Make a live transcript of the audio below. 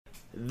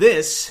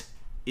This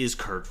is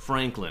Kurt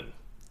Franklin.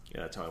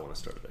 Yeah, that's how I want to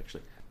start it,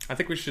 actually. I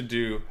think we should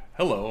do,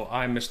 hello,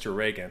 I'm Mr.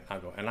 Reagan. I'll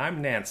go, and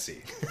I'm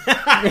Nancy.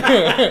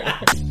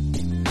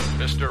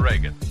 Mr.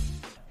 Reagan.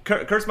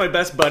 Kurt's my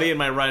best buddy and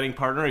my writing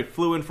partner. He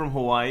flew in from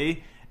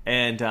Hawaii,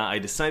 and I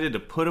decided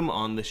to put him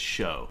on the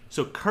show.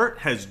 So Kurt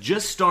has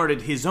just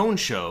started his own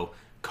show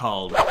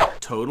called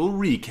Total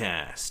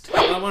Recast.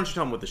 Why don't you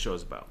tell him what the show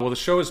is about? Well, the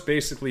show is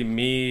basically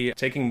me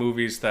taking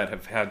movies that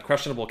have had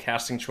questionable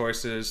casting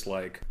choices,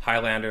 like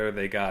Highlander,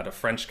 they got a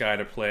French guy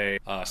to play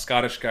a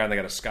Scottish guy, and they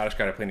got a Scottish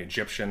guy to play an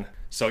Egyptian.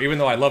 So even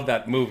though I love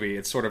that movie,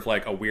 it's sort of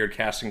like a weird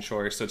casting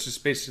choice. So it's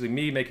just basically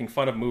me making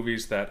fun of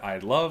movies that I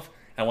love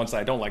and ones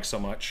that I don't like so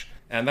much.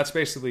 And that's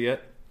basically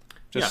it.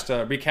 Just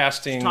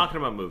recasting. Just talking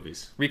about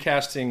movies.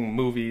 Recasting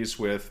movies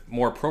with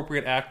more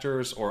appropriate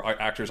actors or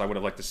actors I would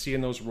have liked to see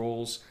in those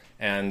roles.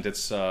 And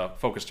it's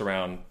focused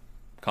around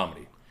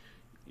comedy.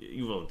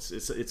 Well,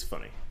 it's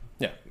funny.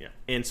 Yeah.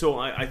 And so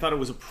I thought it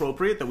was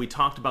appropriate that we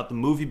talked about the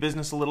movie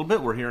business a little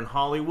bit. We're here in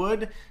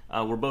Hollywood.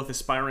 We're both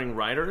aspiring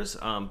writers.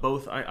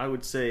 Both, I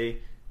would say,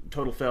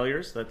 total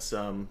failures. That's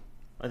I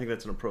think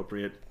that's an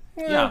appropriate.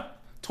 Yeah.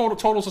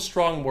 Total's a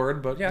strong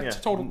word, but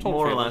it's total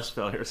more failures. or less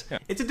failures. Yeah.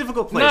 It's a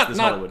difficult place.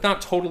 Hollywood.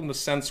 Not total in the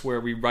sense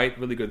where we write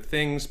really good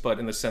things, but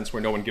in the sense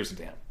where no one gives a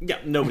damn. Yeah,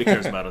 nobody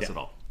cares about us at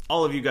all.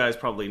 All of you guys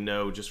probably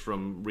know, just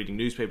from reading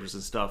newspapers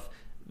and stuff,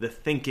 the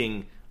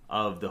thinking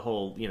of the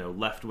whole,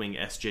 left-wing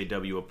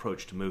SJW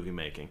approach to movie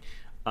making.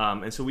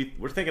 And so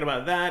we're thinking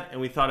about that, and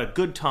we thought a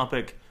good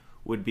topic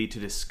would be to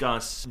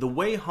discuss the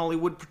way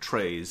Hollywood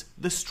portrays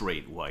the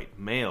straight white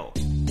male.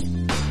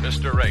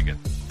 Mr. Reagan.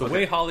 The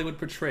way Hollywood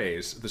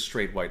portrays the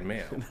straight white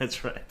male.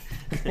 That's right.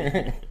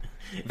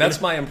 That's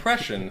my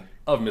impression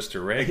of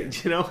Mr. Reagan. Do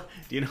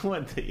you know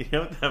what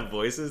that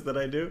voice is that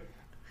I do?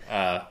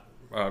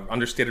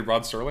 Understated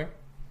Rod Serling?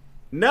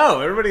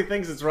 No, everybody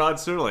thinks it's Rod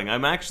Serling.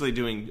 I'm actually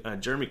doing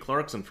Jeremy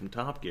Clarkson from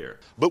Top Gear.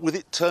 But with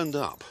it turned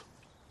up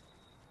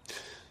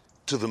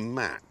to the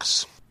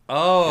max.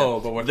 Oh,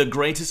 yeah. But the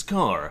greatest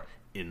car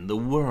in the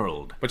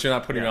world. But you're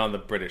not putting on the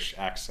British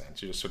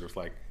accent. You just sort of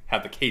like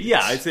have the cadence.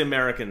 Yeah, it's the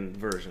American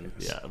version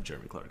of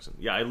Jeremy Clarkson.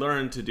 Yeah, I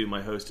learned to do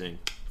my hosting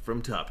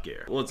from Top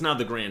Gear. Well, it's now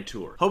the Grand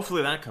Tour.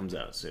 Hopefully that comes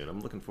out soon. I'm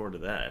looking forward to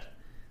that.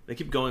 They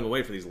keep going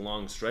away for these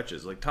long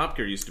stretches. Like Top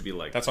Gear used to be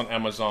like... That's on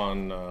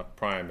Amazon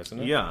Prime, isn't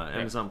it? Yeah,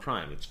 Amazon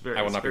Prime. It's very,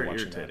 I will not be watching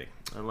irritating.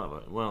 That. I love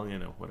it. Well,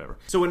 whatever.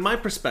 So in my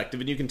perspective,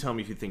 and you can tell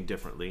me if you think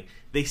differently,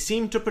 they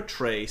seem to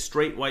portray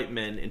straight white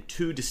men in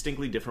two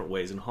distinctly different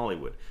ways in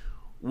Hollywood.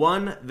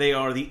 One, they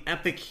are the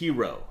epic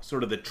hero,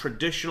 sort of the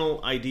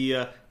traditional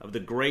idea of the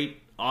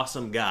great,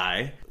 awesome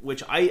guy,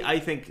 which I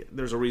think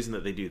there's a reason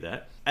that they do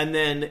that. And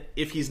then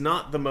if he's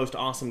not the most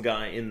awesome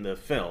guy in the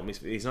film,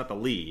 he's not the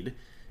lead,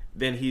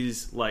 then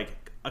he's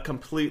like a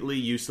completely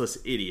useless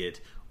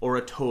idiot or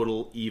a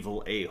total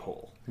evil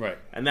a-hole. Right.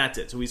 And that's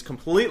it. So he's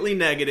completely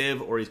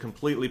negative or he's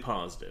completely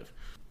positive.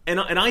 And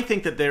I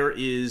think that there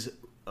is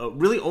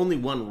really only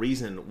one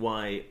reason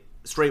why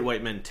straight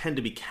white men tend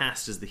to be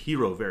cast as the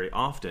hero very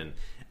often.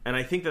 And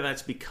I think that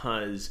that's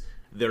because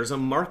there's a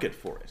market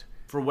for it.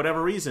 For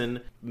whatever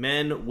reason,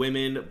 men,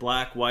 women,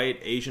 black, white,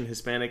 Asian,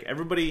 Hispanic,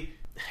 everybody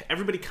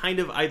kind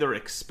of either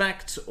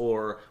expects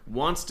or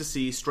wants to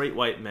see straight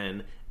white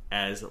men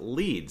as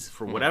leads.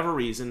 For whatever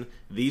reason,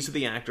 these are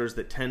the actors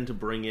that tend to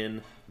bring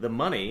in the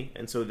money,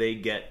 and so they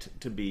get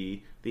to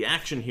be the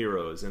action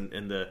heroes and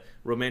the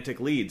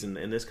romantic leads and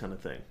this kind of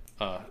thing.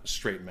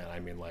 Straight men, I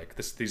mean, like,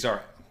 these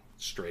are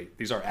straight.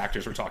 These are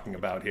actors we're talking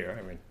about here.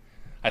 I mean,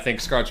 I think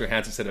Scarlett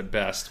Johansson said it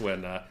best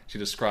when she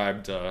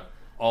described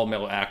all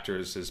male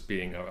actors as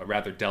being a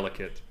rather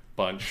delicate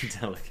bunch.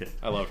 Delicate.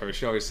 I love her.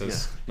 She always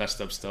says messed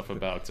up stuff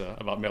about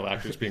male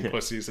actors being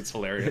pussies. It's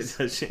hilarious.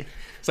 Does she?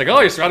 It's like, oh,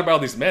 you're surrounded by all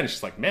these men.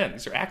 She's like, man,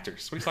 these are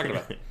actors. What are you talking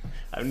about?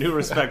 I have new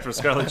respect for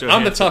Scarlett Johansson.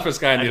 I'm the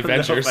toughest guy in the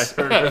Avengers.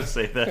 I heard her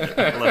say that.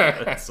 I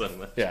love that so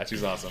much. Yeah,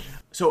 she's awesome.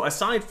 So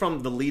aside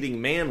from the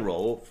leading man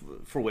role,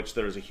 for which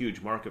there is a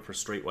huge market for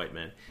straight white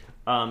men,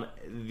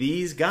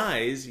 these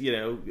guys,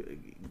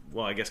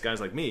 I guess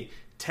guys like me,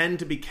 tend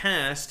to be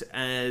cast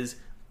as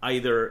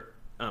either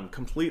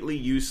completely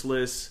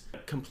useless,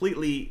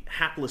 completely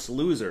hapless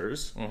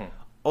losers,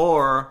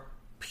 or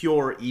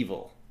pure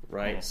evil,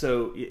 right?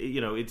 So,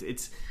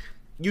 it's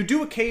you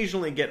do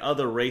occasionally get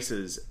other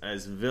races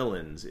as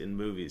villains in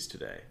movies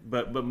today,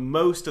 but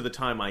most of the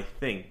time, I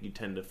think you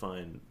tend to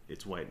find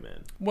it's white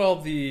men. Well,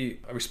 the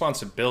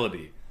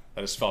responsibility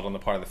that is felt on the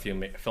part of the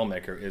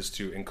filmmaker is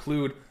to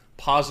include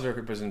positive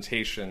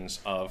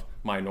representations of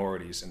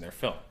minorities in their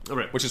film.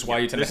 Right. Which is why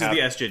you tend to have...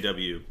 This is the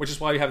SJW. Which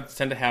is why you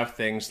tend to have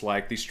things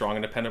like the strong,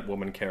 independent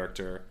woman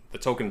character, the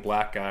token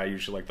black guy,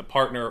 usually like the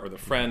partner or the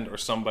friend or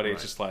somebody. Right.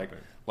 It's just like,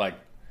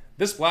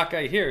 this black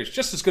guy here is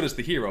just as good as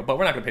the hero, but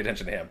we're not going to pay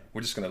attention to him.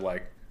 We're just going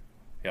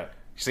to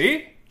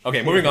see?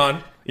 Okay, moving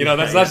on.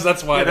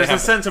 That's why there's a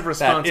sense of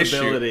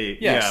responsibility.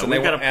 Yes,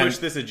 we've got to push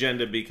this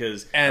agenda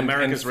because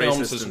America's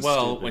racist as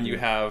well. And when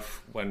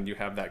you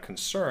have that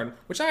concern,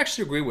 which I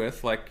actually agree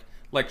with, like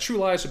Like True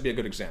Lies would be a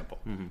good example.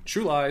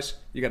 True Lies,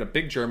 you got a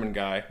big German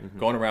guy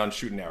going around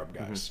shooting Arab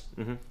guys,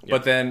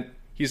 but then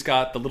he's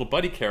got the little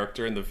buddy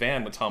character in the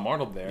van with Tom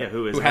Arnold there,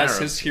 who is has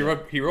Arab, his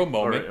hero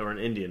moment, or an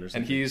Indian or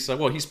something.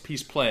 and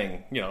he's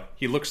playing.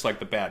 He looks like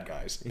the bad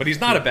guys, but he's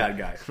not a bad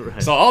guy.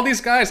 Right. So all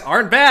these guys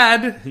aren't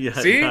bad.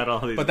 See, not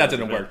all these but that guys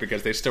didn't are work bad.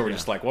 because they still were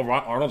just like, well,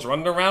 Arnold's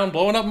running around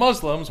blowing up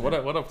Muslims. What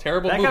a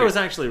terrible That movie. guy was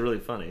actually really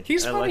funny.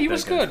 He's I funny. liked He that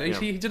was guy. good. Yeah.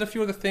 He did a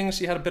few other things.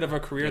 He had a bit of a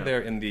career there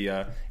in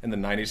the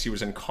 90s. He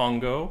was in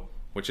Congo,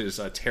 which is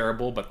a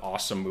terrible but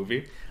awesome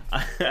movie.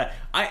 I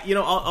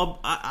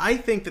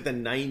think that the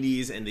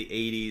 90s and the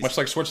 80s, Much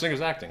like Schwarzenegger's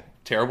acting.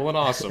 Terrible and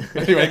awesome.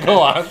 Anyway, go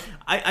on.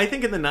 I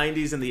think in the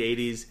 90s and the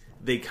 80s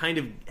they kind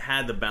of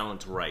had the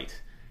balance right.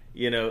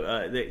 They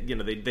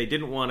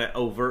didn't want to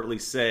overtly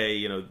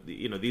say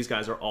these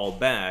guys are all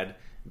bad,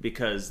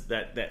 because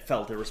that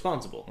felt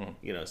irresponsible.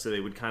 So they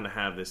would kind of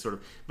have this sort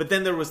of. But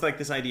then there was like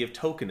this idea of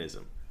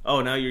tokenism.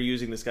 Oh, now you're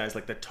using this guy as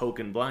like the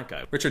token black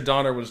guy. Richard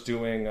Donner was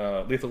doing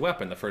Lethal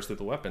Weapon, the first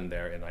Lethal Weapon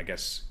there, and I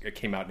guess it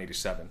came out in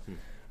 87.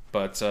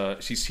 But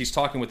he's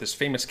talking with this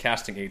famous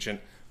casting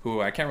agent,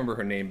 who I can't remember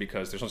her name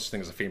because there's no such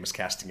thing as a famous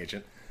casting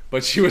agent,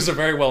 but she was a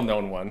very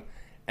well-known one,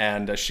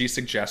 and she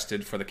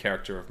suggested for the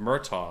character of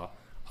Murtaugh,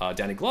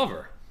 Danny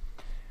Glover.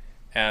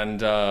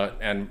 And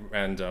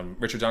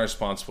Richard Donner's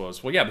response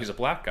was, well, yeah, but he's a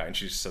black guy. And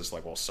she says,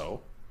 like, well,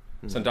 so?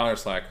 So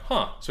Donner's like,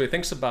 huh. So he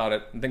thinks about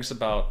it and thinks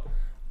about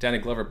Danny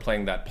Glover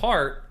playing that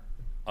part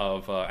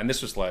of, and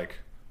this was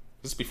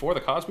before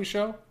the Cosby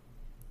Show?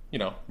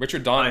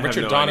 Richard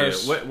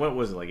Donner's. What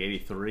was it, like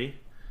 83?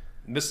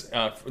 This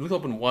Lethal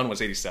Weapon 1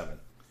 was 87.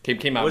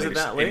 Came out Was in it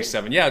that late?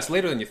 87. Yeah, it's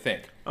later than you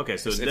think. Okay,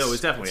 so it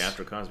was definitely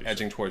after Cosby Show.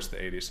 Edging towards the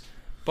 80s.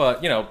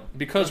 But,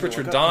 because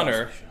Richard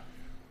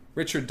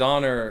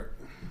Donner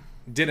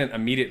didn't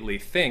immediately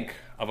think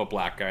of a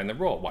black guy in the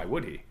role. Why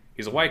would he?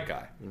 He's a white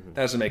guy. That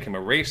doesn't make him a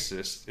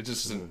racist. It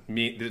just doesn't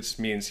mean. It just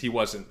means he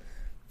wasn't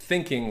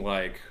thinking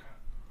like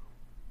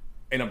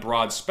in a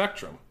broad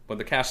spectrum. But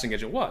the casting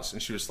agent was,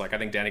 and she was like, "I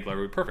think Danny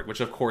Glover would be perfect," which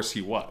of course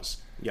he was.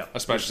 Yeah,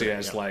 especially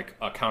as like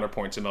a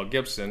counterpoint to Mel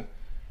Gibson.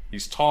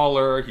 He's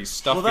taller. He's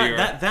stuffier.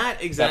 Well,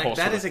 that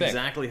is thing.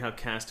 exactly how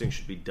casting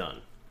should be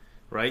done,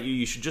 right?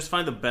 You should just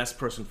find the best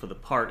person for the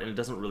part, and it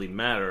doesn't really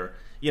matter.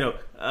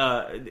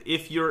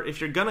 If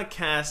you're going to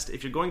cast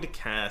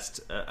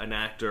an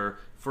actor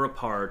for a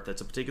part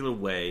that's a particular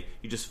way,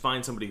 you just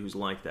find somebody who's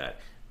like that.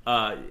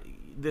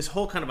 This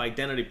whole kind of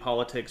identity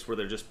politics where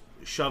they're just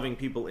shoving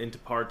people into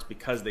parts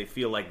because they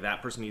feel like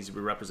that person needs to be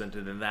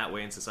represented in that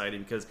way in society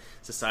because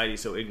society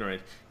is so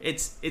ignorant.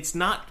 It's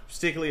not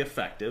particularly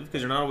effective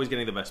because you're not always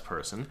getting the best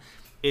person.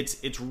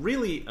 It's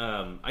really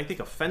I think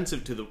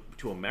offensive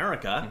to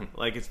America.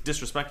 Like, it's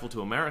disrespectful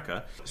to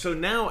America. So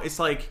now it's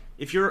like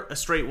if you're a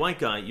straight white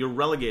guy, you're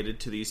relegated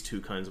to these two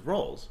kinds of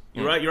roles.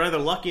 You're either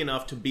lucky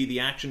enough to be the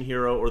action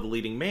hero or the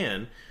leading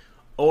man,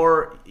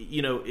 or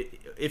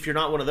if you're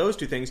not one of those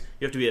two things,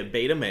 you have to be a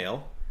beta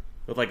male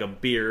with like a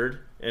beard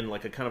and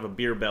like a kind of a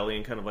beer belly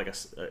and kind of like a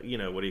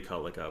what do you call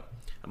it, like a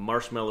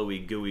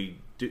marshmallowy gooey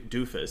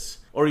doofus,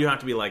 or you have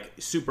to be like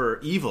super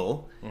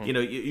evil.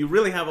 You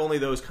really have only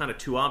those kind of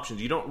two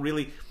options.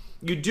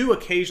 You do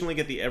occasionally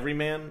get the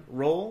everyman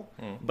role,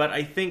 but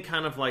I think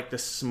kind of like the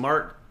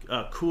smart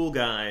cool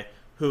guy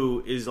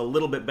who is a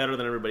little bit better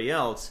than everybody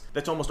else,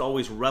 that's almost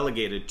always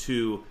relegated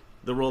to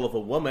the role of a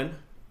woman,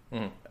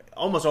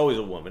 almost always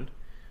a woman,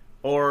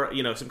 or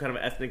some kind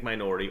of ethnic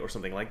minority or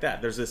something like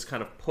that. There's this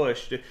kind of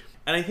push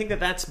and I think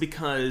that's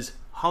because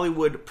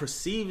Hollywood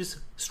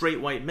perceives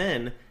straight white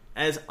men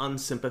as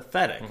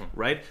unsympathetic,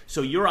 right?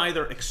 So you're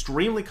either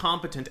extremely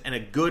competent and a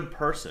good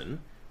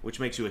person, which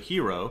makes you a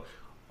hero,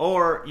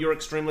 or you're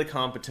extremely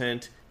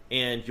competent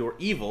and you're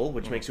evil,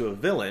 which makes you a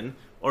villain,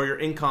 or you're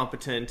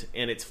incompetent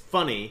and it's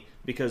funny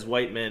because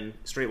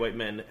straight white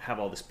men have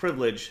all this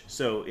privilege.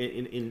 So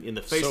in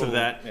the face of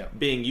that,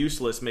 being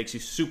useless makes you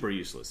super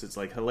useless. It's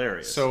like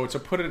hilarious. So to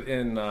put it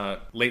in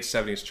late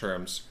 70s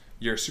terms,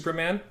 you're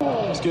Superman.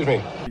 Excuse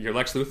me. You're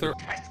Lex Luthor.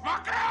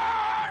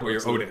 Or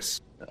you're Otis.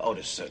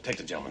 Otis, take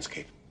the gentleman's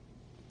cape.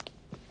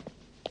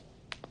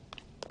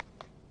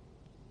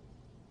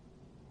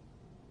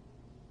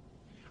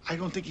 I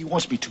don't think he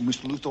wants me to,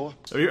 Mr. Luthor.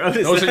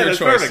 Those are your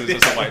choices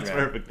Perfect. as a white man.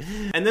 Perfect.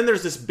 And then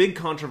there's this big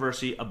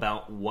controversy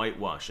about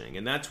whitewashing,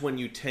 and that's when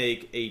you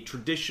take a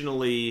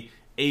traditionally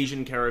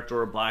Asian character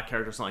or a black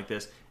character or something like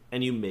this,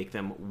 and you make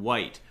them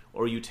white,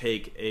 or you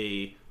take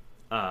a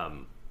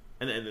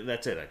and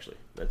that's it. Actually,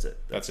 that's it.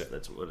 That's it.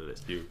 That's what it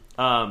is. You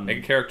make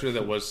a character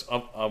that was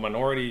a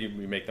minority,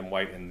 you make them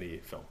white in the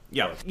film.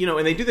 Yeah,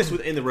 and they do this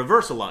in the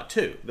reverse a lot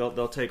too.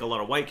 They'll take a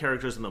lot of white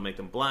characters and they'll make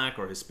them black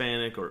or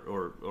Hispanic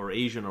or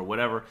Asian or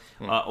whatever,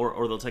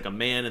 or they'll take a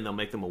man and they'll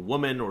make them a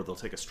woman, or they'll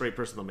take a straight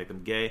person and they'll make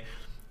them gay.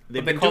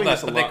 They call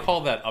that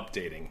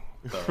updating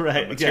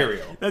the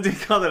material. Yeah. They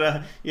call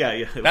that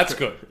That's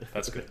good.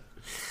 That's good.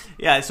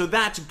 Yeah, so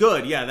that's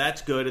good. Yeah,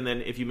 that's good. And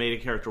then if you made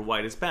a character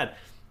white, it's bad.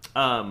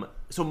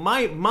 So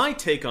my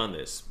take on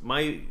this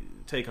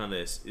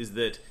is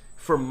that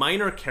for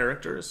minor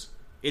characters,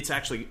 it's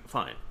actually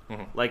fine.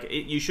 Like,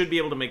 you should be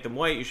able to make them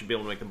white, you should be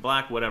able to make them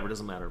black, whatever, it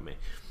doesn't matter to me.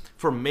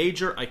 For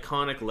major,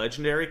 iconic,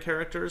 legendary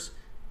characters,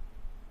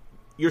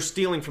 you're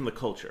stealing from the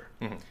culture.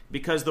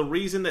 Because the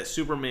reason that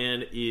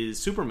Superman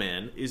is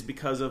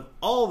because of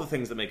all the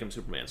things that make him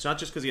Superman. It's not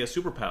just because he has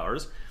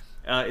superpowers.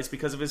 It's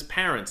because of his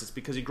parents. It's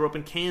because he grew up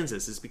in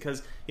Kansas. It's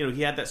because,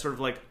 he had that sort of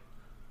like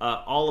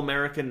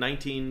all-American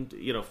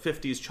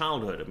 50s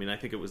childhood. I mean, I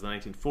think it was the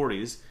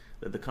 1940s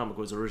that the comic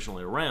was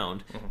originally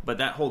around. But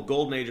that whole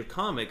golden age of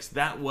comics,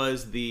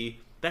 that's the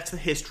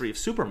history of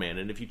Superman.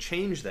 And if you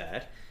change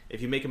that,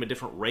 if you make him a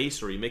different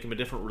race, or you make him a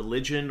different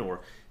religion,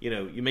 or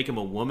you make him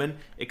a woman,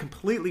 it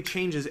completely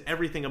changes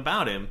everything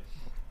about him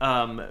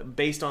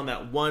based on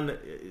that one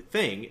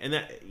thing. And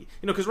that,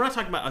 because we're not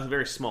talking about a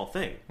very small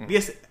thing.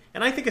 Yes,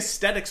 and I think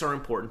aesthetics are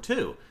important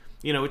too.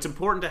 It's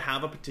important to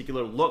have a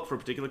particular look for a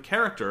particular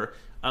character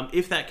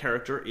if that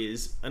character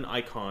is an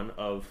icon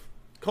of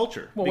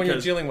culture. Well, when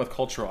you're dealing with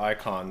cultural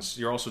icons,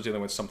 you're also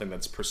dealing with something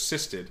that's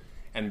persisted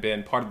and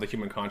been part of the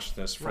human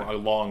consciousness for a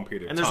long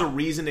period of time. And there's a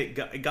reason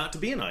it got to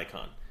be an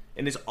icon.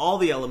 And it's all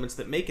the elements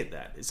that make it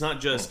that. It's not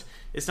just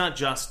the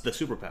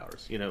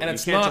superpowers. And you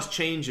can't just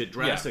change it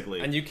drastically.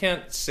 Yeah. And you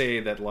can't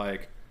say that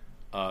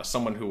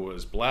someone who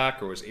was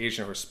black or was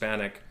Asian or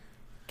Hispanic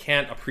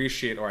can't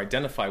appreciate or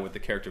identify with the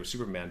character of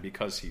Superman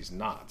because he's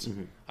not.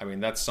 I mean,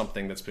 that's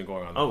something that's been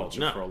going on in the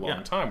culture for a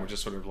long time. We're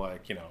just sort of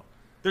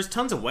There's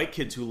tons of white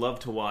kids who love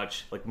to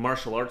watch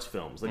martial arts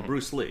films, like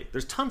Bruce Lee.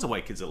 There's tons of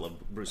white kids that love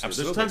Bruce Lee.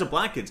 There's tons of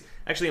black kids.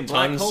 Actually, in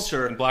black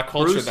culture,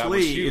 Bruce that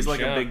was Lee huge, is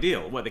a big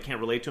deal. What, they can't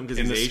relate to him because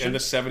he's Asian? In the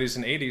 70s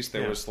and 80s,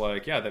 there was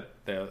that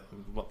the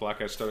black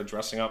guys started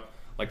dressing up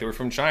like they were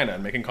from China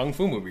and making kung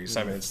fu movies.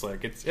 I mean, it's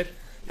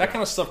that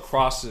kind of stuff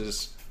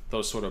crosses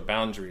those sort of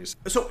boundaries.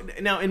 So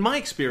now, in my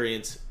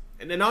experience,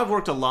 and I've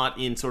worked a lot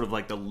in sort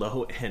of the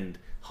low end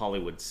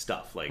Hollywood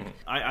stuff.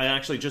 I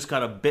actually just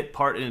got a bit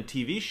part in a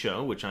TV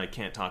show, which I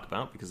can't talk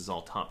about because it's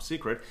all top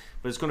secret,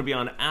 but it's going to be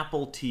on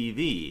Apple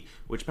TV,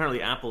 which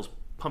apparently Apple's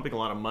pumping a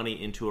lot of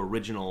money into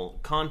original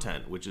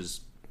content, which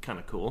is kind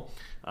of cool.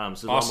 So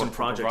awesome a lot more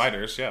projects. For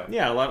providers, yeah.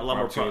 Yeah, a lot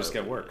more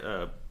get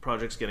work.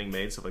 Projects getting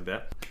made, stuff like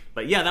that.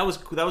 But yeah, that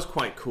was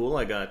quite cool.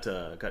 I got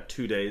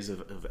 2 days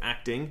of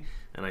acting,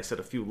 and I said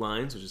a few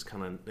lines, which is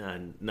kind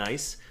of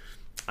nice.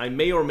 I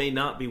may or may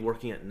not be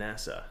working at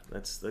NASA.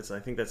 I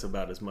think that's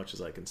about as much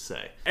as I can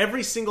say.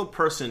 Every single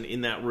person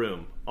in that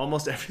room,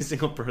 almost every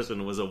single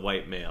person, was a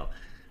white male.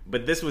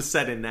 But this was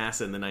set in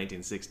NASA in the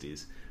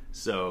 1960s.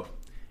 So,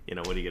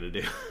 what are you going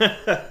to do?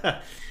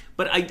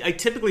 But I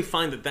typically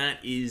find that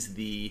is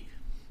the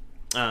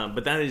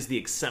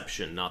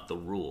exception, not the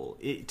rule.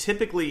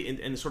 Typically,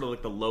 in sort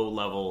of the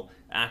low-level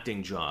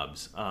acting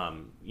jobs,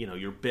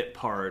 your bit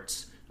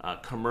parts,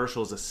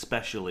 commercials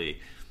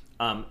especially,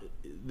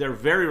 they're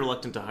very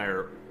reluctant to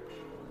hire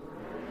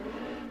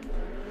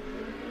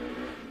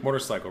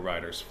motorcycle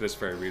riders for this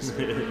very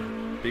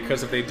reason.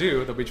 Because if they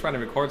do, they'll be trying to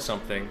record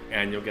something,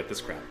 and you'll get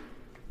this crap.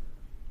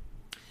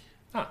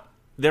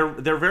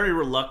 They're very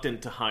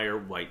reluctant to hire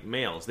white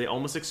males. They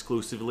almost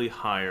exclusively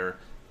hire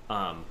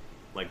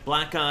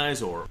black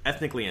guys or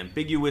ethnically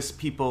ambiguous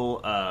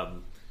people.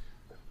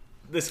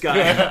 This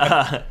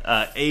guy,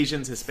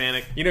 Asians,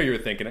 Hispanic. You were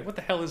thinking, what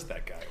the hell is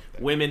that guy?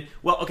 Women.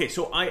 Well, okay,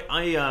 so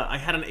I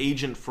had an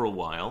agent for a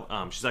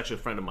while. She's actually a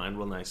friend of mine,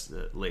 real nice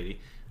lady.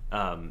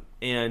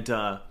 And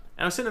I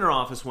was sitting in her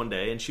office one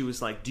day, and she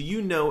was like, "Do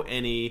you know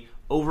any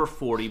over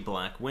 40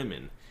 black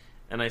women?"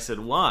 And I said,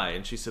 "Why?"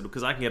 And she said,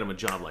 "Because I can get them a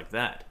job like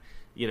that."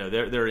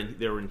 They're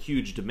in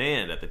huge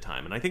demand at the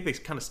time, and I think they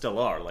kind of still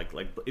are. Like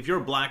if you're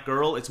a black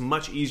girl, it's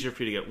much easier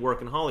for you to get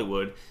work in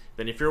Hollywood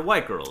than if you're a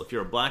white girl. If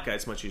you're a black guy,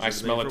 it's much easier. I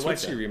smell a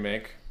Tootsie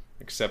remake,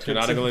 except you're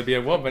not going to be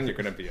a woman; you're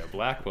going to be a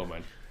black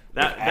woman.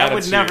 That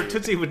would never.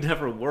 Tootsie would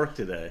never work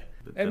today.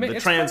 The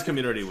trans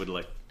community would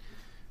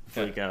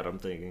freak out. I'm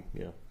thinking,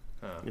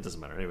 it doesn't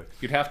matter anyway.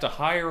 You'd have to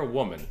hire a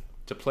woman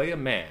to play a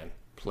man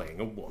playing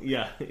a woman.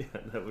 Yeah,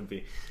 that would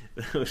be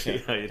how you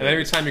and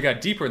every time you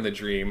got deeper in the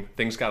dream,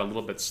 things got a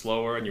little bit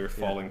slower, and you were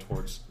falling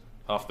towards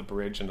off the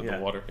bridge into the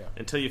water. Yeah.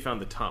 Until you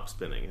found the top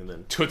spinning, and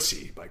then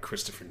Tootsie by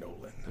Christopher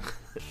Nolan.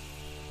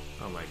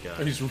 Oh my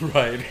god, he's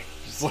riding,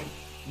 just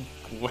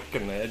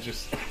whacking the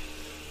edges.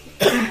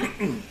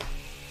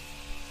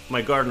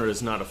 My gardener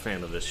is not a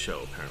fan of this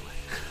show, apparently.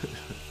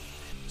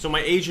 So my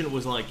agent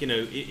was like,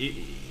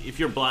 if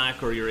you're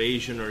black or you're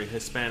Asian or you're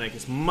Hispanic,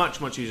 it's much,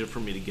 much easier for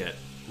me to get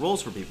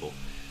roles for people.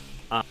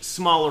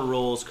 Smaller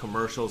roles,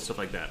 commercials, stuff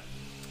like that.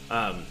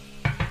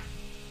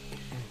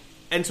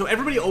 And so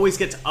everybody always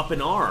gets up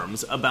in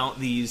arms about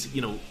these,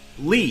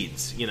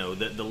 leads.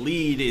 The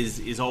lead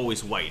is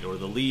always white, or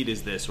the lead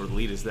is this, or the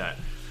lead is that.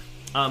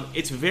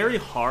 It's very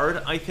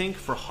hard, I think,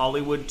 for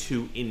Hollywood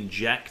to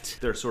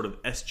inject their sort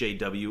of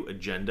SJW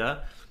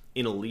agenda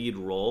in a lead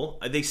role.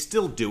 They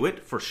still do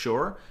it, for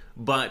sure,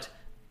 but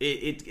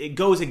it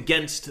goes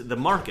against the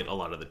market a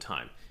lot of the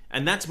time.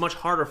 And that's much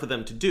harder for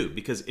them to do,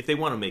 because if they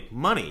want to make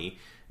money,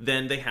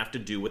 then they have to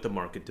do what the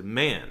market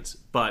demands.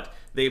 But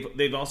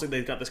they've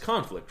got this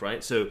conflict,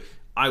 right? So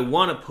I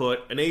want to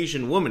put an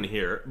Asian woman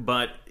here,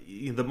 but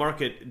the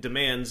market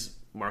demands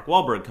Mark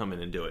Wahlberg come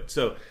in and do it.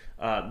 So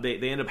they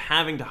end up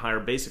having to hire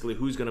basically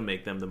who's going to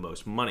make them the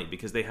most money,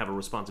 because they have a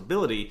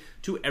responsibility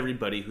to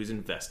everybody who's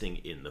investing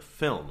in the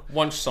film.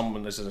 Once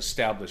someone is an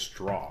established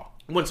draw.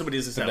 When somebody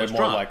is established,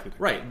 they're more likely to.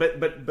 Right?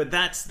 But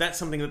that's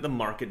something that the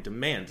market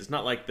demands. It's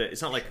not like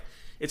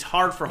it's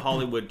hard for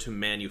Hollywood to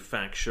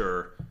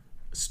manufacture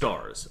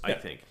stars. I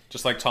think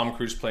Just like Tom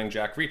Cruise playing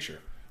Jack Reacher,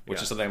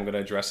 which is something I'm going to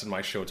address in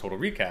my show Total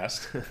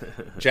Recast.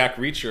 Jack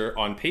Reacher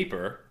on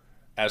paper,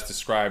 as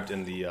described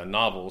in the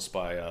novels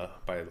by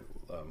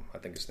I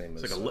think his name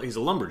is he's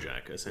a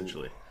lumberjack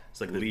essentially. It's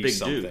like the Lee big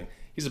something. dude.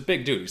 He's a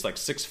big dude. He's like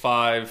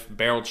 6'5",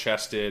 barrel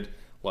chested,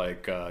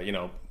 like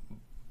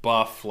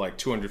buff, like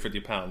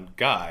 250-pound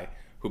guy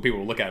who people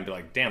will look at and be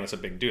like, damn, that's a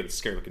big dude. That's a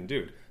scary looking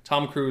dude.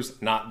 Tom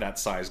Cruise, not that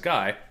size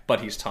guy,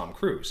 but he's Tom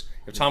Cruise.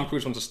 If Tom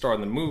Cruise wants to star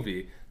in the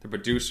movie, the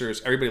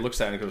producers, everybody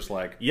looks at it and goes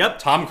like, "Yep,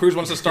 Tom Cruise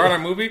wants to star in our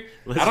movie.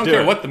 I don't do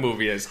care it. what the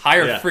movie is.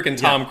 Hire freaking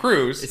Tom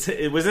Cruise."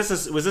 Was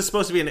this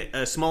supposed to be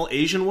a small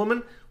Asian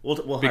woman?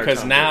 We'll hire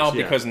because Tom now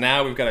Cruise, because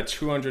now we've got a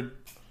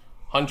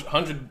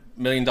 $100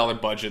 million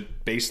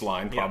budget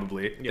baseline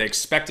probably. Yeah. They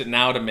expect it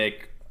now to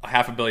make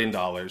 $500 million.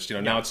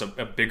 Now it's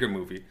a bigger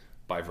movie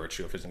by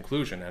virtue of his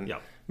inclusion, and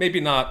maybe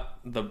not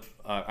the.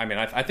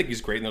 I think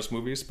he's great in those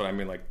movies, but I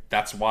mean, like,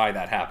 that's why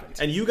that happens.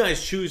 And you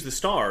guys choose the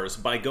stars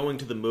by going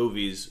to the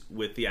movies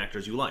with the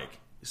actors you like.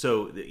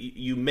 So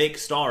you make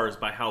stars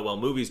by how well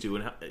movies do,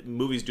 and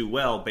movies do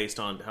well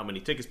based on how many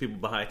tickets people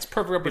buy. It's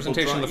perfect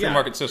representation of the free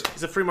market system.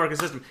 It's a free market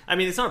system. I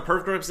mean, it's not a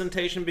perfect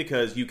representation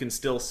because you can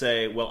still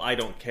say, well, I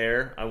don't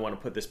care. I want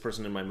to put this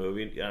person in my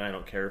movie, and I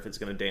don't care if it's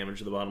going to damage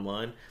the bottom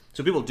line.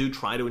 So people do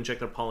try to inject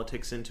their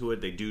politics into it.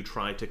 They do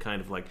try to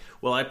kind of like,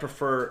 well, I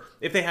prefer,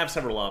 if they have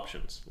several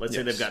options. Let's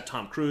say they've got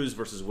Tom Cruise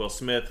versus Will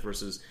Smith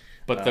versus...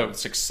 But the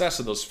success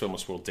of those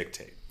films will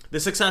dictate. The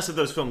success of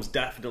those films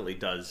definitely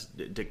does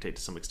dictate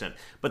to some extent,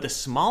 but the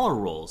smaller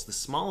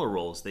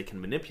roles they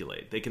can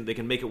manipulate. They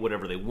can make it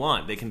whatever they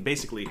want. They can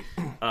basically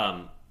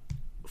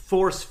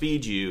force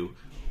feed you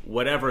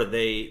whatever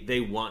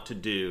they want to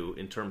do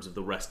in terms of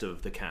the rest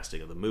of the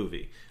casting of the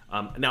movie.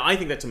 Now, I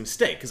think that's a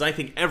mistake because I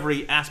think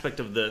every aspect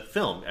of the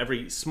film,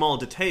 every small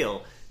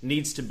detail,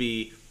 needs to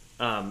be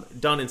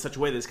done in such a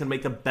way that it's going to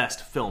make the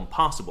best film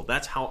possible.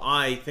 That's how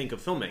I think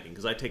of filmmaking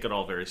because I take it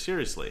all very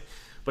seriously.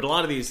 But a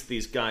lot of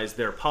these guys,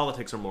 their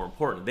politics are more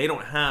important. They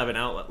don't have an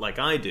outlet like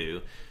I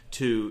do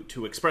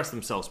to express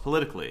themselves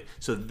politically.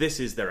 So this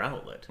is their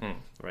outlet,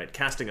 right?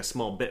 Casting a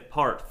small bit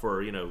part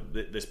for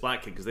this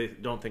black kid because they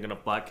don't think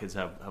enough black kids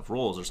have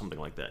roles or something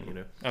like that.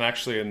 And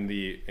actually, in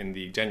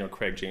the Daniel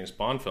Craig James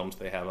Bond films,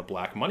 they have a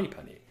black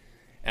Moneypenny.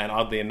 And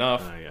oddly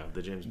enough,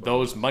 the James Bond.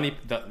 Those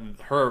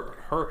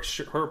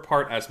her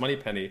part as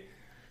Moneypenny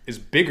is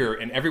bigger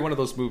in every one of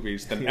those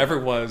movies than ever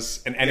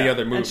was in any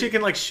other movie. And she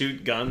can like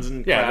shoot guns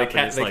and crap.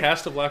 They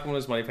cast a black woman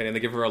as Moneypenny and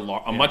they give her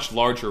a much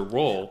larger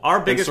role.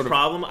 Our biggest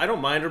problem, I don't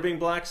mind her being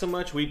black so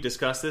much. We've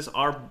discussed this.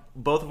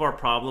 Both of our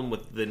problem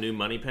with the new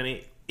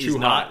Moneypenny is she's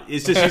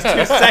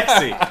too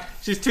sexy.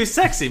 She's too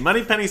sexy.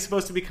 Moneypenny's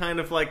supposed to be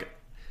kind of like,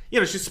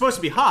 she's supposed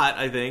to be hot,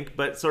 I think,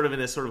 but sort of in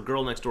a sort of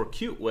girl next door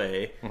cute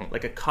way,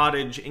 like a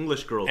cottage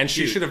English girl. And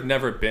cute. she should have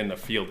never been a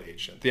field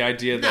agent. The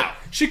idea that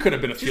she could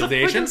have been a field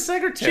agent. agent.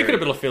 Secretary. She could have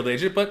been a field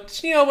agent,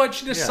 but you know what?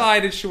 She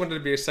decided she wanted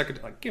to be a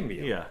secretary. Like, give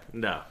me a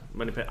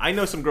Moneypenny. I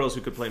know some girls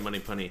who could play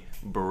Moneypenny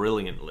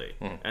brilliantly,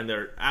 and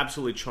they're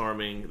absolutely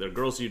charming. They're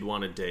girls you'd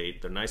want to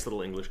date. They're nice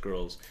little English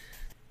girls.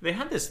 They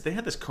had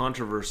this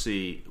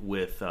controversy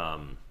with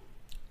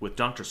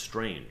Doctor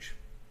Strange.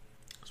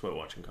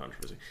 Watching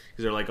controversy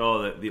because they're like,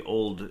 the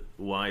old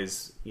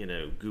wise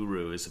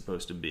guru is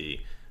supposed to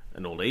be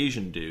an old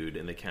Asian dude,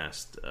 and they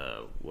cast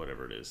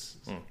whatever it is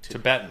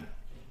Tibetan.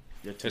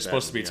 Tibetan. It's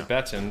supposed to be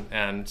Tibetan,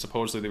 and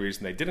supposedly the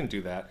reason they didn't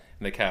do that,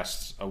 and they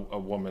cast a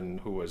woman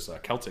who was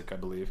Celtic, I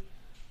believe,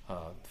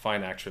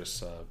 fine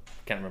actress.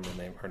 Can't remember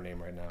her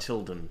name right now.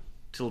 Tilda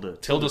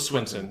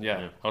Swinton.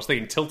 Yeah, I was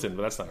thinking Tilton,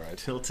 but that's not right.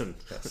 Tilton.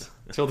 Yes.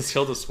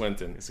 Tilda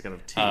Swinton. It's kind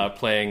of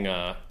playing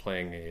a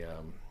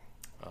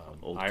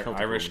old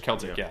Irish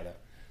Celtic,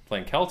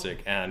 playing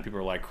Celtic, and people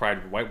were like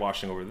cried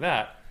whitewashing over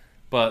that.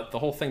 But the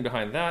whole thing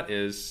behind that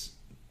is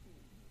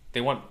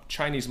they want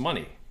Chinese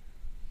money.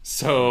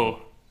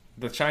 So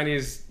the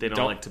Chinese they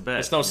don't like Tibet.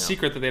 It's no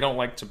secret that they don't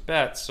like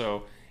Tibet.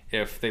 So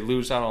if they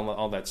lose out on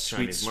all that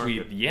sweet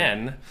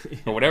yen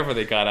or whatever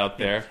they got out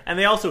there, and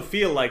they also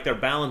feel like they're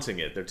balancing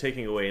it. They're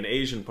taking away an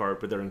Asian part,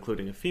 but they're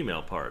including a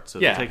female part. So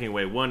they're taking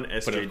away one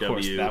SJW. But of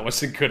course, that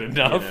wasn't good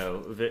enough.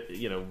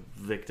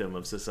 Victim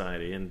of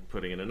society, and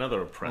putting in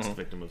another oppressed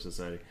victim of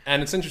society.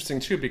 And it's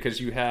interesting too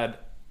because you had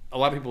a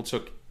lot of people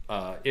took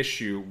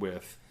issue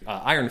with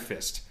Iron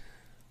Fist,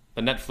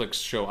 the Netflix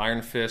show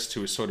Iron Fist,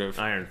 who is sort of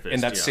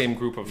in that same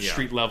group of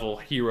street level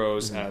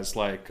heroes as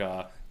like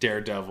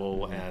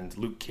Daredevil and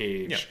Luke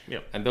Cage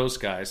and those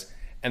guys,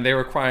 and they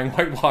were crying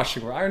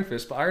whitewashing for Iron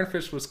Fist, but Iron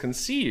Fist was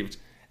conceived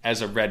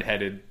as a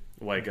redheaded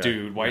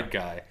white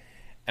guy,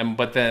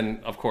 but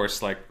then of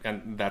course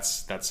and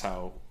that's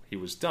how he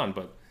was done.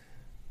 But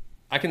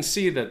I can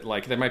see that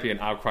like there might be an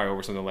outcry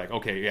over something like,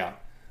 okay,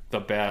 the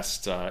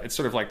best. It's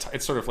sort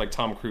of like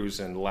Tom Cruise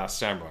in The Last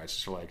Samurai. It's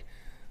sort of like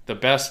the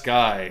best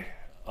guy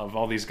of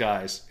all these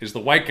guys is the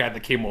white guy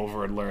that came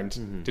over and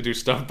learned to do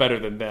stuff better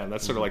than them.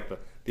 That's sort of like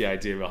the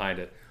idea behind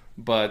it.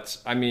 But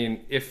I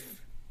mean, if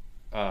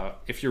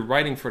you're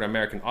writing for an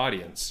American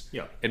audience,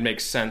 it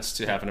makes sense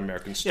to have an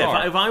American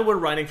star. Yeah, if I were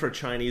writing for a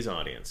Chinese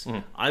audience,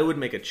 I would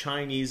make a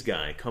Chinese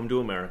guy come to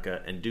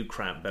America and do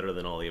crap better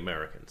than all the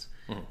Americans.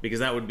 Because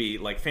that would be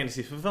like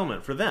fantasy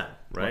fulfillment for them,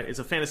 right? It's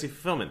a fantasy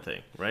fulfillment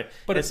thing, right?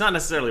 But it's not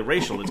necessarily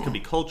racial. It could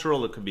be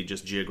cultural. It could be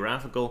just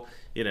geographical.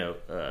 You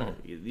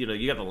got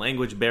the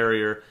language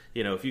barrier.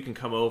 If you can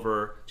come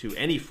over to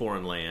any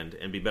foreign land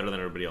and be better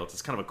than everybody else,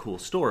 it's kind of a cool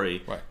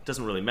story. Right. It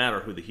doesn't really matter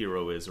who the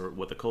hero is or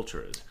what the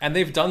culture is. And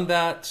they've done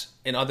that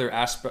in other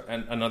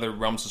other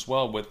realms as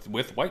well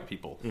with white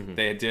people.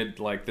 They did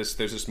like this.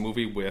 There's this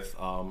movie with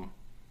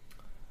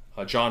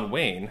John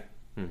Wayne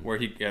where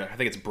I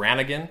think it's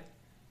Brannigan,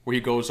 where he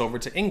goes over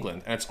to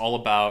England, and it's all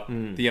about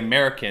the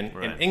American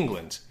in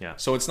England. Yeah.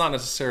 So it's not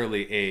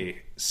necessarily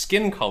a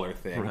skin color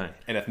thing,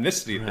 an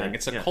ethnicity thing.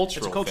 It's a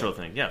cultural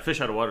thing. Yeah, Fish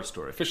Out of Water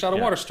story. Fish Out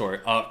of Water story.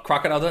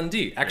 Crocodile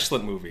Dundee,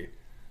 excellent movie.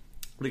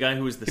 The guy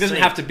who is he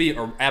doesn't have to be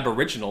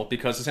Aboriginal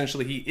because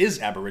essentially he is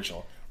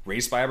Aboriginal,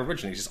 raised by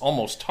Aborigines. He's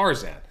almost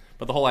Tarzan.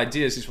 But the whole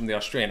idea is he's from the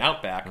Australian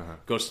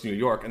outback, goes to New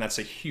York, and that's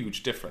a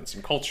huge difference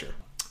in culture.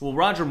 Well,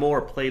 Roger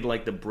Moore played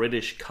like the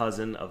British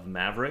cousin of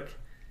Maverick.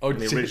 In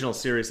the original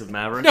series of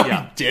Maverick? No, he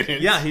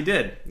didn't. Yeah, he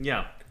did.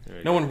 Yeah.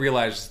 No one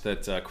realized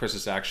that Chris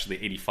is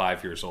actually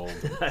 85 years old.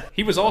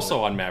 He was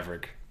also on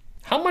Maverick.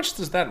 How much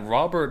does that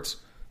Robert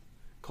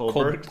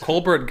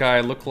Colbert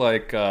guy look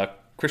like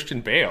Christian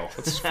Bale?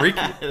 That's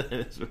freaky.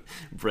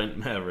 Brent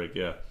Maverick,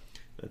 yeah.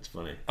 That's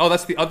funny. Oh,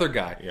 that's the other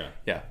guy.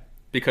 Yeah.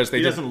 Because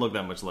he doesn't look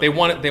that much like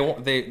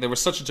there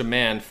was such a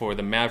demand for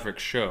the Maverick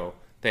show.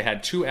 They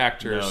had two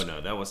actors. No,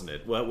 that wasn't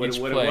it. What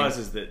it was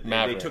is that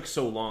they took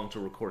so long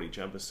to record each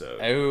episode.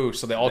 Oh,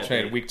 so they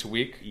alternated week to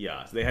week?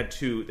 Yeah, so they had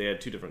two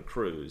different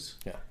crews.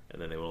 Yeah. And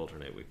then they would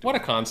alternate week to week. What a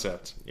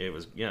concept. It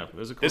was a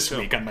cool This show.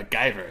 week on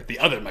MacGyver, the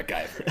other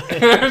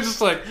MacGyver. Just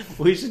like,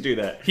 we should do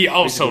that. He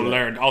also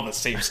learned all the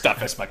same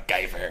stuff as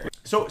MacGyver.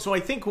 So I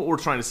think what we're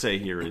trying to say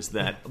here is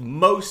that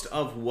most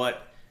of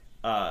what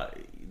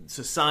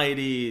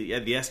society,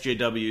 the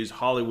SJWs,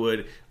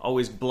 Hollywood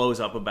always blows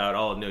up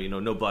about,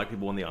 no black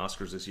people won the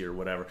Oscars this year or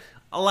whatever.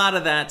 A lot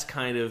of that's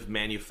kind of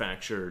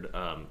manufactured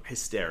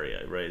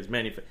hysteria, right? It's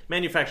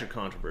manufactured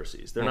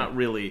controversies. They're not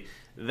really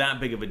that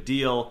big of a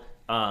deal.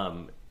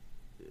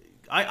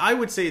 I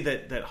would say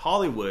that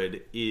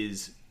Hollywood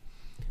is...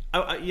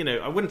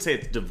 I wouldn't say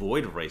it's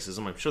devoid of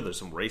racism. I'm sure there's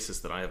some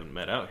racists that I haven't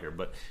met out here,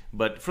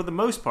 but for the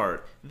most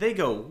part, they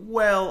go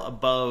well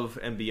above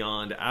and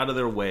beyond, out of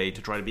their way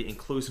to try to be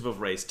inclusive of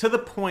race, to the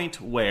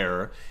point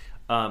where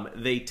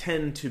they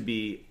tend to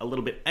be a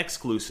little bit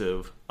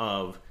exclusive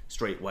of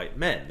straight white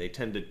men. They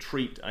tend to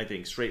treat, I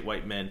think, straight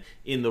white men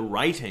in the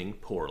writing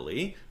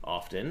poorly,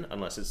 often,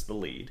 unless it's the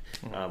lead,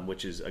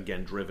 which is,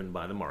 again, driven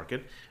by the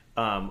market,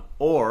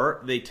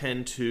 or they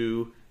tend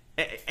to...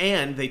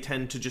 And they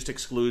tend to just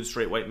exclude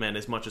straight white men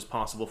as much as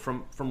possible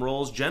from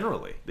roles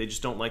generally. They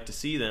just don't like to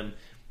see them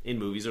in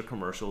movies or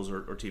commercials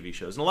or TV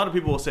shows. And a lot of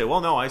people will say,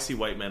 well, no, I see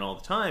white men all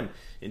the time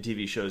in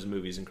TV shows,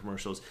 movies, and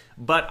commercials.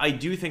 But I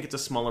do think it's a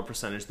smaller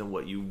percentage than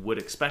what you would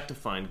expect to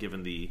find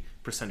given the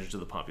percentage of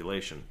the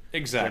population.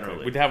 Exactly.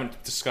 Generally. We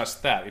haven't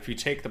discussed that. If you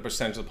take the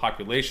percentage of the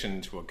population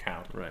into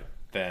account,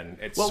 then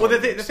it's... Well,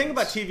 the thing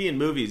about TV and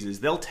movies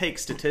is they'll take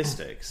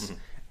statistics...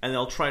 and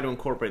they'll try to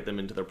incorporate them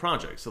into their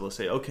projects. So they'll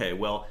say, okay,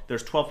 well,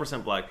 there's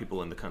 12% black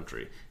people in the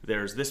country.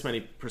 There's this many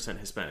percent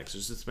Hispanics.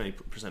 There's this many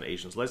percent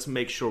Asians. Let's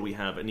make sure we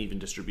have an even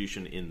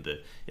distribution in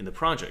the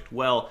project.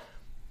 Well,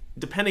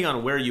 depending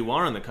on where you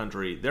are in the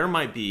country, there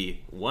might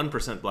be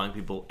 1% black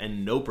people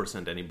and no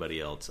percent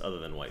anybody else other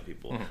than white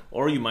people.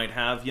 Or you might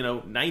have,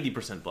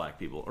 90% black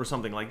people or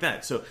something like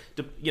that. So,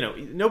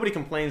 nobody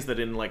complains that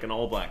in like an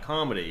all-black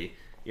comedy...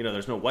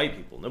 there's no white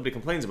people. Nobody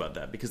complains about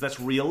that because that's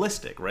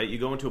realistic, right? You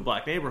go into a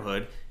black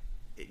neighborhood,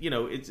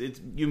 it's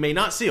you may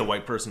not see a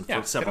white person for several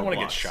blocks. They don't want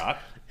to get shot.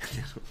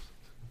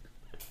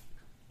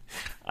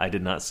 I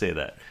did not say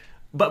that.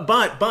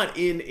 But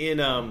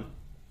in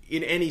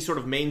any sort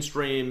of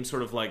mainstream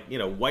sort of like,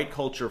 white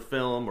culture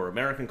film or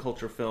American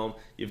culture film,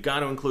 you've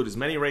got to include as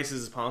many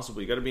races as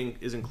possible. You've got to be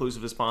as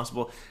inclusive as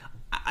possible.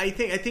 I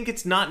think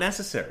it's not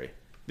necessary.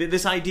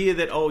 This idea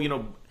that,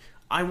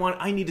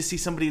 I need to see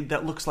somebody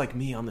that looks like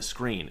me on the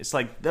screen. It's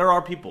like there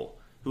are people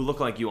who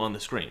look like you on the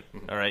screen.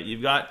 All right,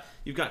 you've got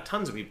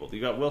tons of people.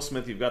 You've got Will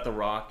Smith. You've got The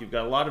Rock. You've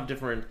got a lot of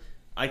different,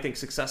 I think,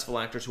 successful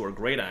actors who are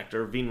great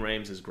actor. Ving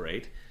Rhames is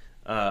great.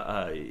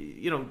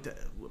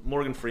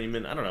 Morgan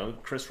Freeman. I don't know,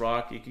 Chris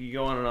Rock. You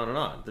go on and on and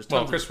on. There's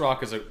tons Chris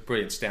Rock is a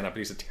brilliant stand-up, but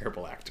he's a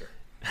terrible actor.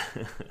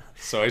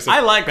 So he's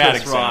I like bad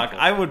Chris example. Rock.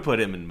 I would put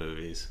him in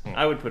movies.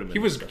 I would put him.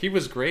 He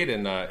was great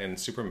in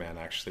Superman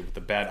actually with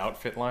the bad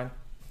outfit line.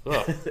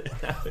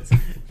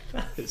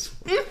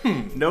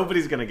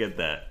 Nobody's gonna get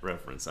that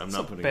reference. I'm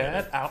not putting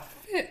bad that in.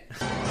 outfit.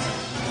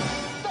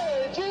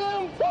 Hey,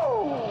 Jim!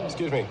 Whoa!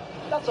 Excuse me.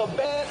 That's a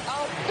bad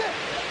outfit.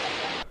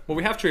 Well,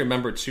 we have to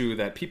remember, too,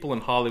 that people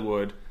in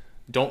Hollywood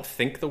don't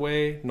think the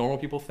way normal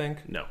people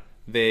think. No.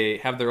 They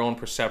have their own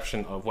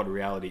perception of what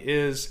reality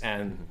is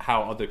and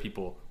how other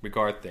people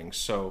regard things.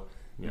 So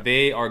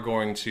they are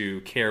going to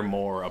care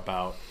more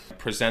about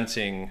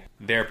presenting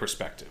their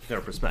perspective.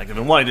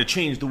 And wanting to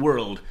change the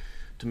world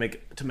to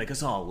make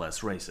us all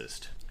less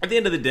racist. At the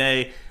end of the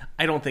day,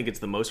 I don't think it's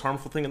the most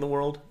harmful thing in the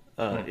world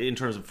in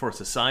terms of for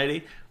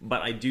society,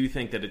 but I do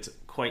think that it's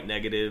quite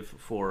negative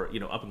for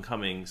up and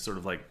coming sort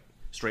of like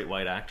straight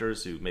white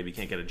actors who maybe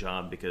can't get a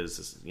job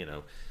because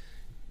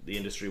the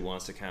industry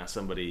wants to cast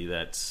somebody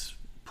that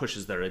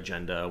pushes their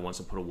agenda, wants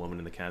to put a woman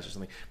in the cast or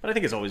something. But I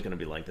think it's always going to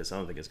be like this. I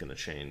don't think it's going to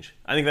change.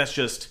 I think that's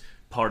just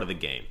part of the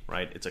game,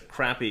 right? It's a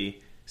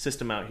crappy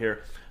system out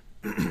here.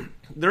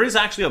 There is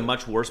actually a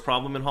much worse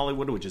problem in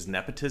Hollywood, which is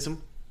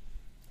nepotism.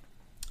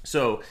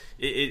 So,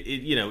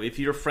 if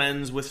you're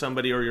friends with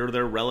somebody or you're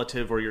their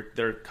relative or you're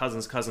their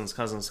cousin,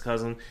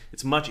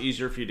 it's much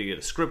easier for you to get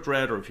a script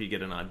read or if you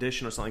get an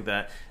audition or something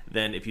like that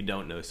than if you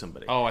don't know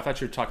somebody. Oh, I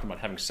thought you were talking about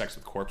having sex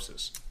with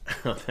corpses.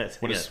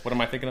 What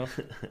am I thinking of?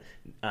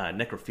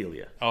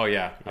 Necrophilia. Oh,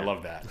 yeah. I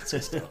love that.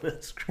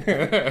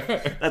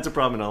 That's a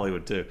problem in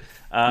Hollywood, too.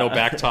 No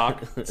back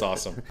talk. It's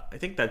awesome. I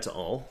think that's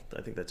all.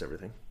 I think that's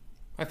everything.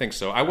 I think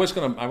so. I was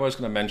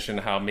gonna mention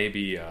how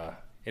maybe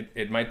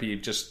it might be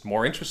just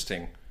more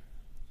interesting,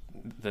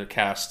 the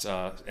cast,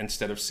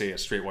 instead of, say, a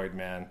straight white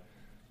man,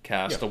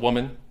 cast a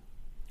woman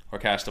or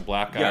cast a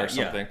black guy or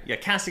something. Yeah,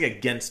 casting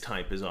against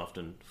type is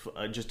often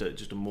just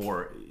a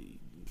more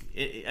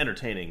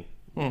entertaining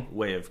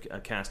way of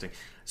casting.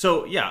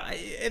 So,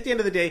 at the end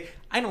of the day,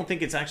 I don't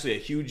think it's actually a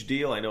huge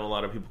deal. I know a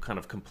lot of people kind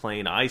of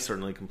complain. I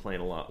certainly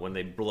complain a lot when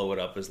they blow it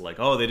up as like,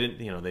 oh, they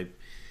didn't,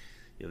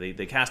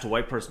 they cast a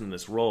white person in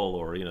this role,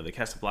 or they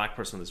cast a black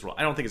person in this role.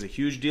 I don't think it's a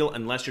huge deal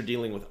unless you're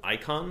dealing with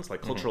icons,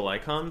 like cultural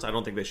icons. I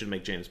don't think they should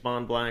make James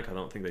Bond black. I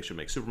don't think they should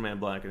make Superman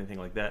black, anything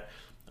like that.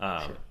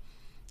 Sure.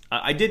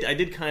 I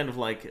did kind of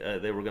like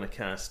they were going to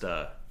cast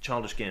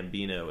Childish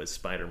Gambino as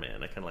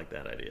Spider-Man. I kind of like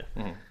that idea,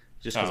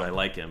 just because I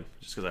like him,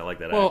 just because I like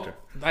that actor.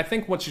 I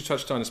think what you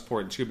touched on is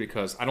important too,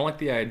 because I don't like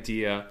the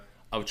idea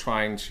of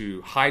trying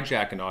to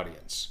hijack an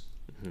audience,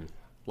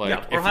 or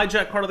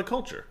hijack part of the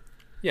culture.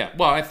 Yeah,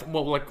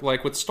 well,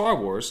 like with Star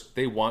Wars,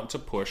 they want to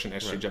push an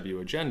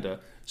SJW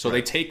agenda, so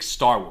they take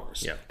Star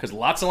Wars. Yeah, because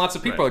lots and lots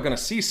of people are going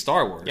to see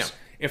Star Wars. Yeah.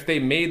 If they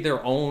made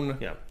their own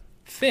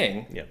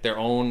thing, their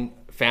own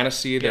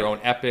fantasy, their own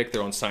epic,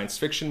 their own science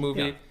fiction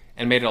movie,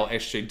 and made it all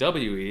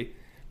SJW-y,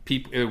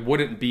 it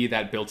wouldn't be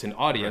that built-in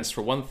audience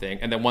for one thing.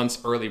 And then once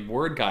early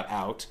word got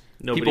out,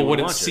 people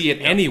wouldn't see it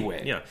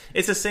anyway. Yeah,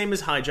 it's the same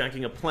as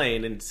hijacking a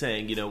plane and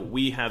saying,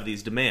 we have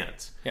these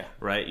demands. Yeah,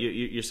 right.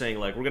 You're saying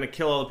like we're going to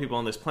kill all the people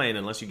on this plane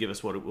unless you give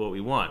us what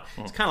we want.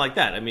 It's kind of like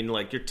that. I mean,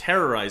 like you're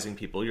terrorizing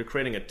people. You're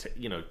creating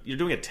you're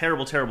doing a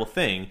terrible, terrible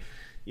thing,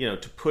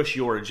 to push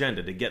your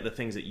agenda to get the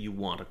things that you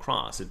want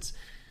across. It's,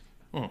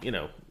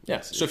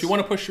 Yes. So if you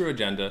want to push your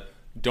agenda,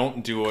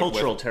 don't do it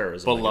cultural with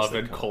terrorism,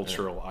 beloved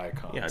cultural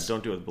icons. Yeah,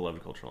 don't do it with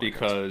beloved cultural icons.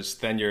 Because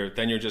then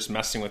you're just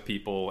messing with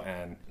people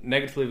and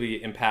negatively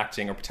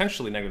impacting or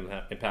potentially negatively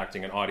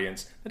impacting an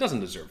audience that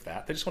doesn't deserve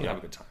that. They just want to have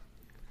a good time.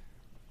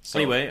 So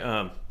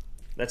anyway,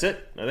 that's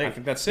it. I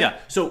think that's it. Yeah.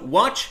 So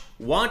watch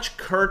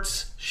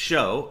Kurt's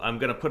show. I'm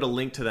going to put a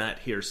link to that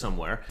here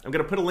somewhere. I'm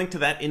going to put a link to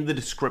that in the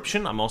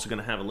description. I'm also going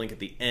to have a link at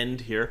the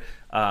end here.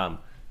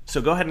 So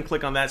go ahead and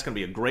click on that. It's going to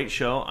be a great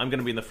show. I'm going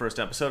to be in the first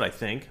episode, I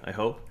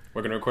hope.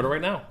 We're going to record it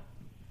right now.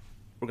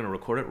 We're going to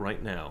record it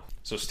right now.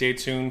 So stay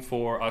tuned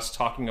for us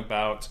talking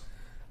about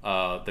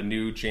the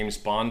new James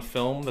Bond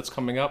film that's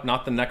coming up.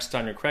 Not the next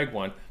Daniel Craig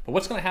one, but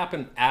what's going to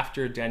happen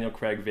after Daniel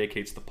Craig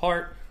vacates the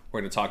part.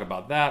 We're going to talk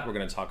about that. We're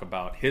going to talk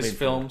about his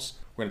films.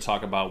 We're going to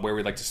talk about where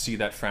we'd like to see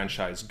that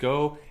franchise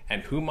go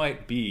and who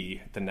might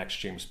be the next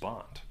James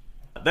Bond.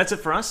 That's it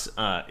for us.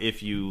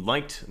 If you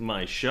liked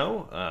my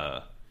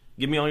show,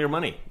 give me all your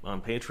money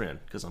on Patreon,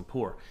 because I'm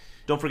poor.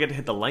 Don't forget to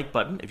hit the like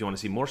button. If you want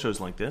to see more shows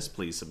like this,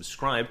 please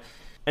subscribe.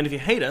 And if you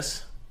hate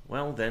us,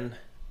 well, then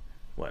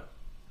what?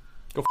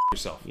 Go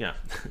yourself. Yeah.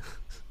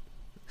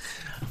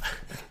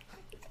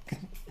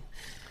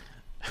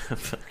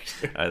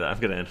 I'm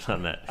going to end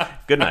on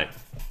that. Good night.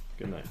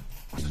 Good night.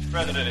 Mr.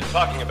 President, in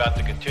talking about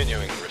the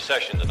continuing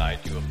recession tonight,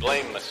 you have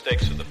blamed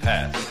mistakes of the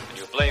past, and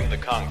you have blamed the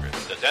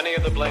Congress. Does any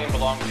of the blame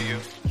belong to you?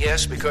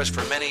 Yes, because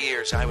for many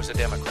years I was a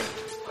Democrat.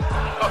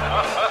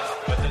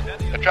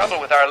 The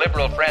trouble with our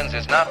liberal friends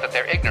is not that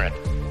they're ignorant.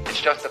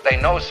 It's just that they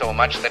know so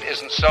much that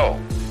isn't so.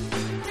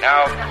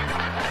 Now...